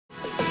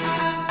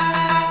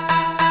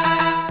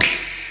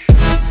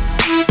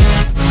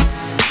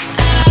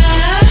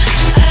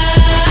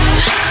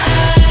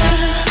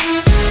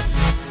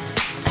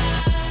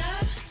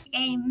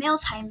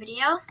Mailtime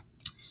video.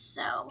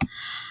 So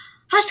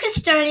let's get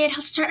started.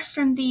 I'll start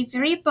from the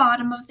very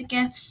bottom of the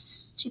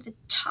gifts to the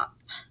top.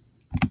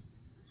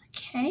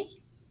 Okay.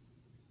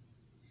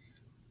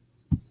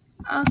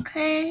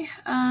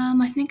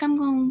 I think I'm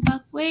going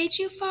back way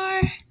too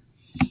far.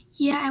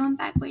 Yeah, I went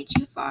back way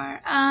too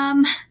far.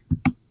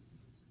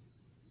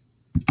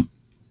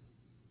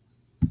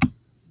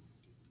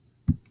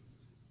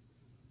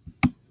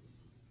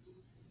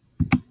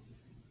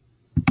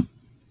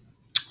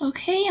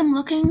 Okay, I'm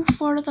looking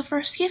for the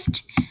first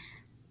gift.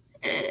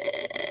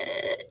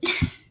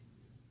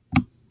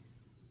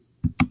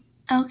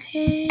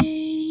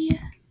 Okay.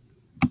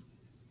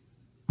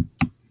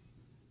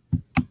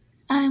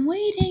 I'm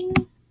waiting.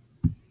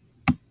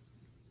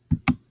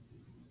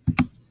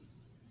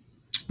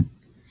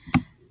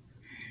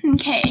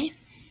 Okay.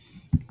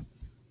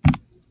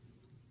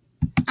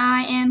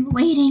 I am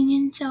waiting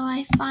until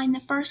I find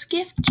the first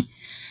gift.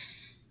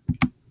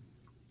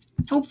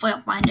 Hopefully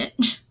I'll find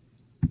it.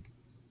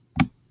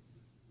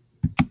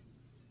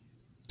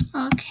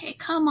 Okay,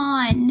 come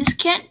on. This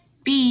can't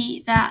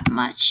be that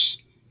much.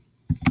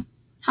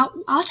 How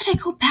did I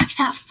go back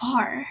that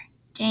far?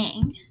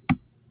 Dang.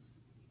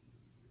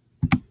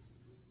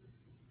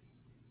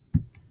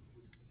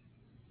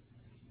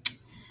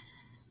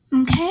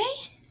 Okay.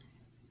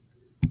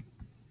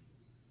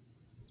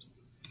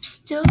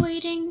 Still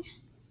waiting.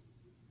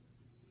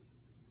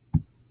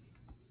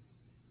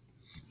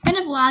 Kind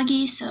of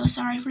laggy, so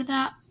sorry for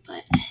that,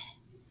 but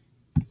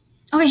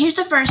okay, here's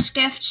the first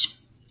gift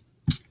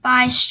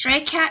by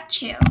Stray Cat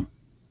 2.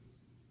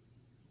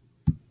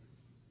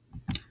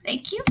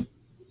 Thank you.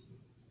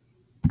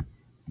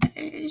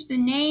 There's the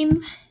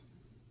name.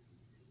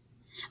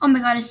 Oh my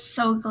god, it's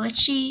so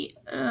glitchy.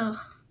 Ugh.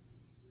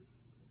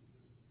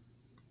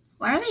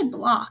 Why are they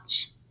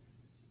blocked?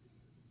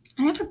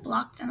 I never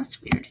blocked them.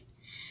 That's weird.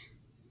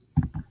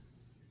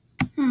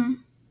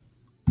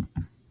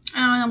 I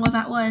don't know what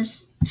that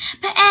was.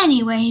 But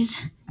anyways,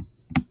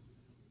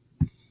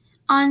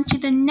 on to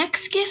the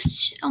next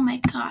gift. Oh my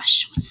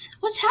gosh,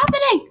 what's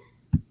happening?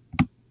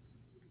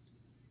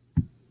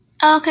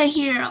 Okay,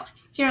 here are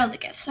the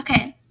gifts.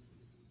 Okay.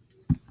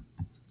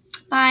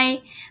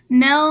 By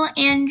Mel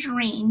and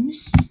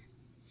Dreams.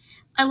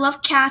 I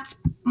love cats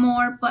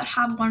more, but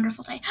have a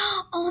wonderful day.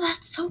 Oh,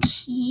 that's so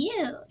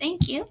cute.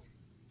 Thank you.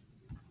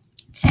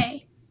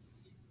 Okay.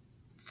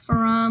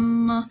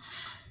 From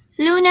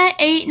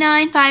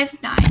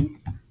Luna8959.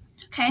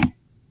 Okay.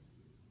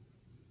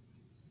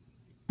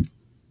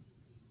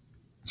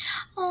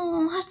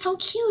 Oh, that's so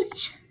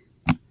cute.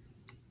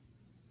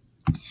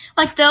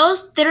 Like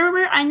those, they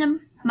were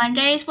on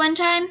Mondays one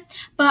time,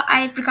 but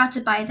I forgot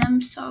to buy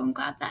them, so I'm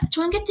glad that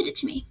someone gifted it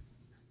to me.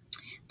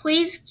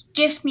 Please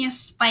give me a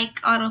spike,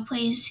 Otto,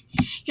 please.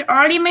 You're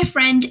already my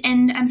friend,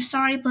 and I'm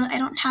sorry, but I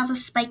don't have a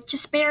spike to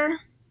spare.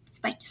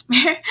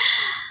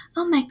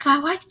 Oh my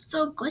god, why is it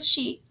so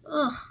glitchy?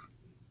 Ugh.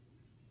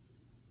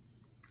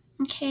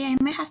 Okay, I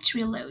might have to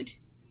reload.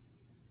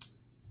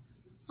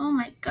 Oh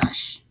my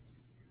gosh.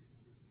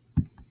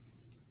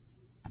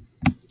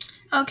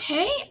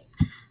 Okay.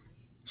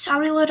 So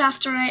I'll reload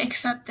after I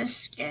accept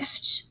this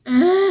gift.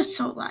 Ugh,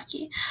 so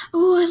laggy.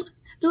 Ooh,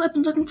 I've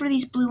been looking for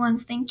these blue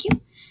ones. Thank you.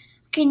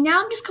 Okay,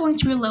 now I'm just going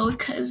to reload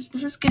because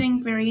this is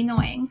getting very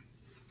annoying.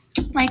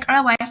 Like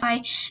our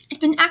Wi-Fi, it's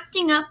been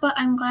acting up, but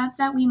I'm glad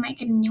that we might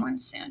get a new one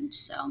soon.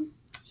 So,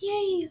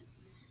 yay!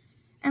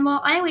 And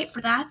while I wait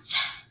for that,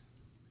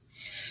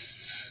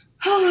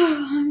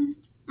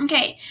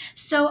 okay,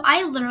 so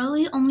I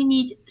literally only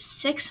need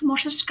 6 more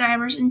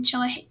subscribers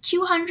until I hit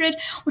 200,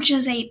 which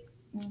is a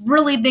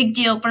really big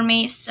deal for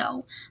me.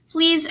 So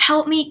please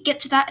help me get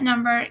to that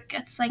number.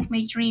 It's like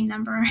my dream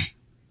number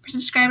for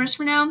subscribers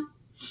for now.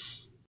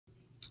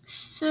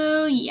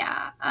 So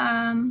yeah,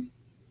 oh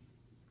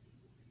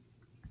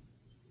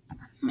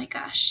my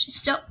gosh, it's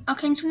still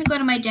okay. I'm just gonna go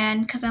to my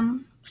den because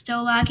I'm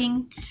still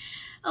lagging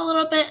a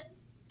little bit.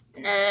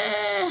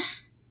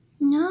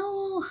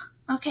 No.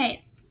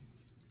 Okay.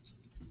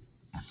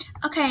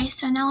 Okay,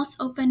 so now let's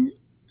open.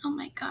 Oh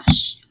my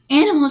gosh,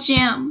 Animal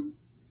Jam.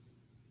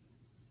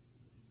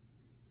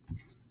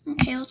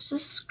 Okay, let's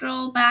just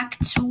scroll back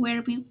to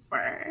where we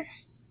were.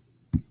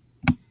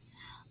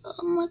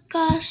 Oh my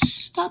gosh,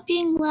 stop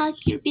being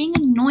laggy. You're being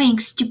annoying,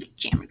 stupid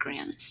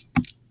jammergrams.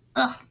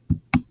 Ugh.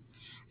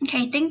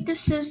 Okay, I think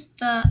this is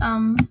the,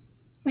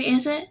 wait,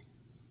 is it?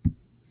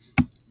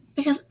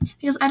 Because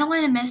I don't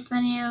want to miss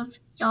any of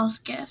y'all's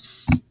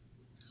gifts.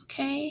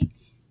 Okay.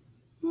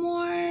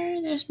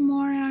 There's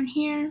more on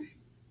here.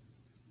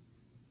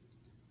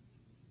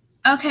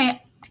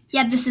 Okay,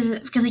 yeah, this is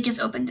it because I just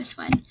opened this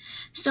one.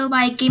 So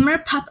by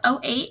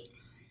GamerPup08.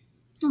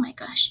 Oh my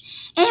gosh.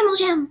 Animal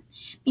Jam!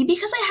 Maybe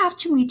because I have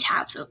too many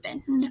tabs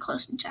open. I'm gonna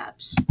close some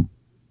tabs.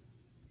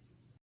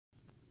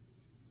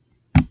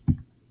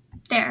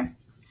 There.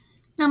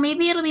 Now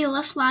maybe it'll be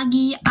less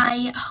laggy,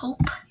 I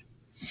hope.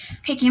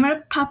 Okay,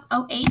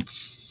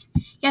 GamerPup08.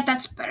 Yeah,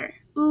 that's better.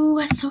 Ooh,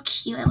 that's so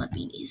cute. I love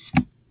beanies.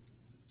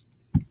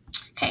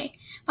 Okay,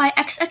 By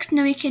XX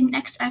No Kid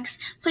XX.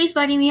 Please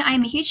buddy me. I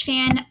am a huge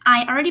fan.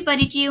 I already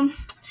buddied you.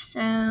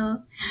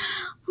 So,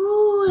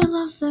 ooh, I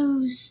love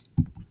those.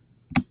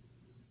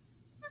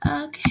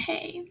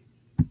 Okay.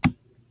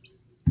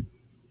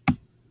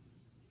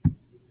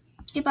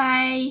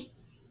 Goodbye.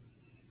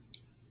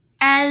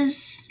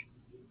 As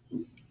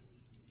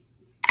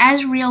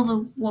real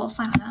the wolf.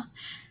 I don't know.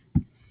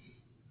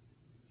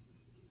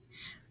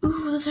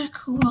 Ooh, those are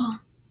cool.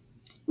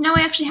 Now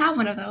I actually have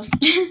one of those.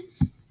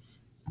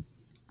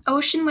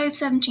 Ocean Wave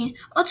 17.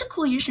 Oh, that's a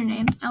cool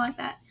username. I like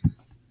that.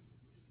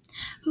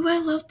 Ooh, I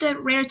love the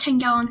rare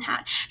 10-gallon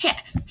hat. Hey,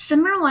 so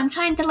remember one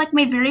time that like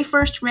my very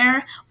first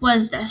rare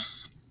was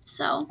this.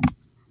 So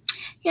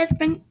yeah,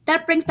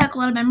 that brings back a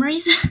lot of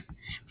memories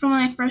from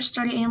when I first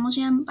started Animal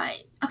Jam.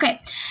 But okay,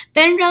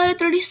 Ben Dollar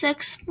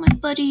 36, my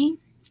buddy,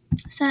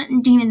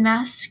 sent Demon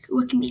Mask.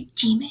 What can be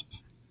demon?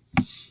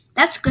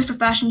 That's good for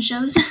fashion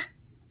shows.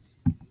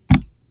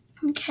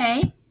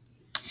 Okay.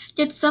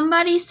 Did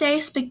somebody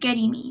say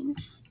spaghetti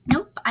memes?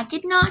 Nope, I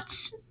did not.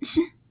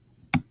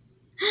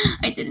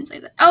 I didn't say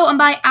that. Oh, and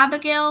by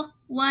Abigail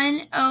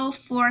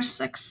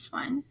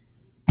 10461.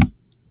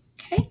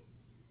 Okay.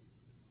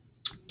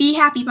 Be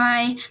Happy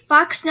by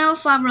Fox Snow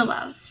Flower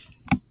Love.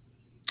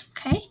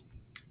 Okay.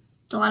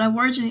 A lot of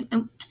words in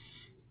my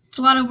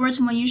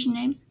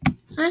username. Oh,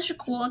 those are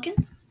cool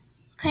looking.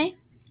 Okay.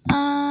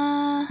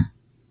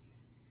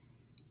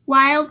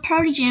 Wild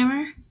Party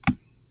Jammer.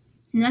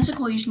 And that's a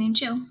cool username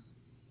too.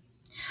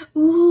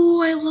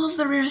 Ooh, I love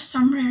the rare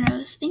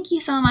sombreros. Thank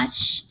you so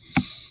much.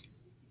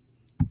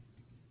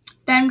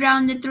 Ben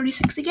Brown did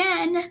 36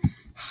 again.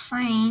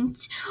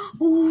 Saint.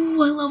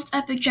 Ooh, I love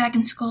epic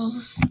dragon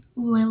skulls.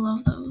 Ooh, I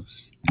love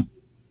those.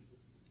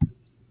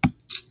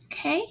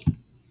 Okay.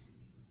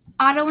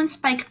 Otto and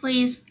Spike,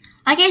 please.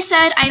 Like I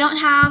said, I don't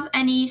have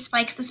any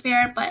spikes to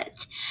spare,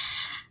 but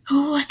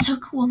oh, that's so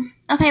cool.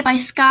 Okay, by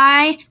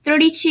Sky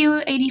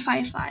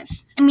 32855.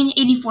 I mean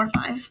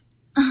 845.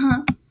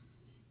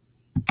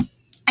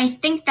 I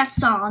think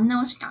that's all.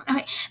 No, it's not.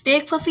 Okay,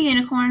 Big Fluffy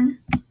Unicorn.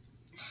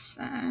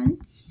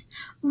 Sense.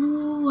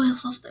 Ooh, I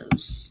love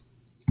those.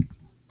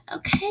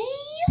 Okay.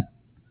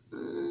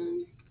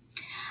 I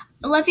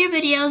love your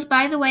videos.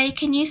 By the way,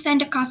 can you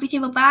send a coffee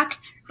table back?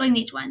 Really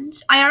need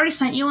ones. I already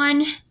sent you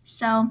one.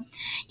 So,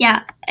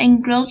 yeah.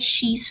 And grilled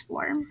cheese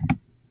form.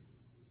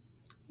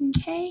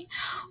 Okay.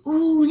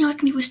 Ooh, now I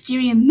can be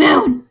Wisteria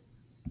Moon.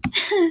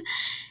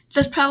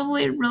 That's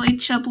probably a really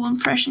terrible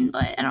impression,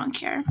 but I don't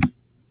care.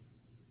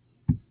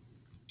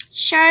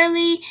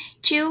 Charlie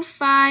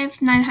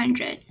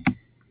 25900.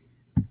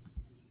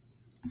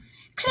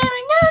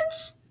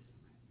 Clarinets.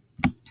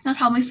 That's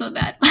probably so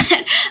bad,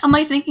 but I'm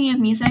like thinking of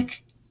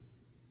music.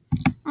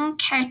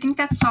 Okay, I think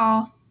that's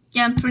all.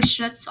 Yeah, I'm pretty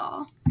sure that's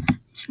all.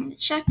 Just gonna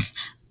check.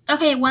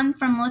 Okay, one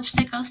from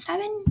Lipstick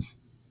 07.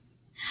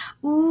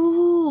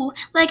 Ooh,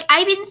 like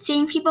I've been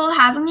seeing people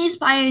having these,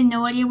 but I have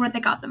no idea where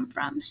they got them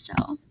from, so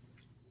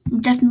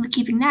I'm definitely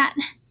keeping that.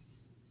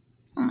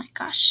 Oh my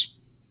gosh.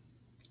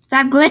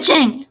 Stop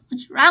glitching!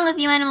 What's wrong with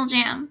you, Animal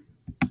Jam?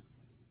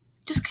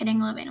 Just kidding,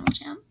 love Animal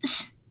Jam.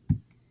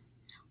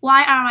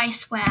 YRI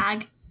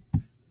swag.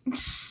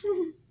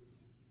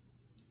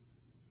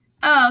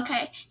 Oh,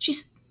 okay.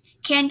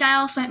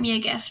 Candile sent me a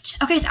gift.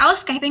 Okay, so I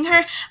was Skyping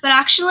her, but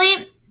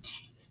actually,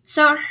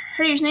 so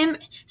her username,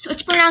 so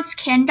it's pronounced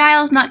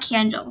Candiles, not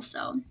Candle,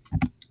 so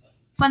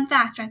fun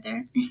fact right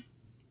there.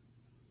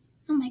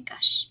 Oh my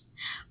gosh.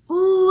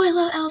 Ooh, I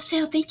love Elf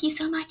Tail. Thank you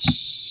so much.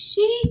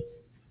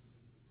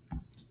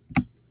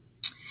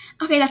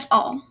 Okay, that's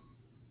all.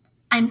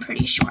 I'm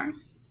pretty sure.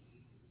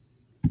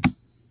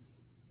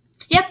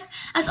 Yep,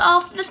 that's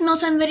all for this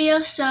Mailtime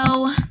video.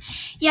 So,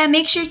 yeah,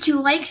 make sure to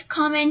like,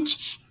 comment,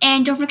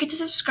 and don't forget to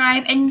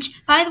subscribe. And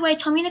by the way,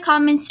 tell me in the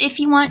comments if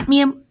you want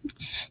me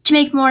to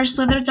make more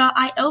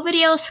Slither.io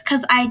videos,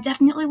 because I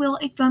definitely will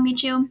if you want me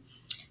to.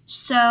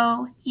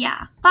 So,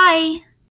 yeah, bye!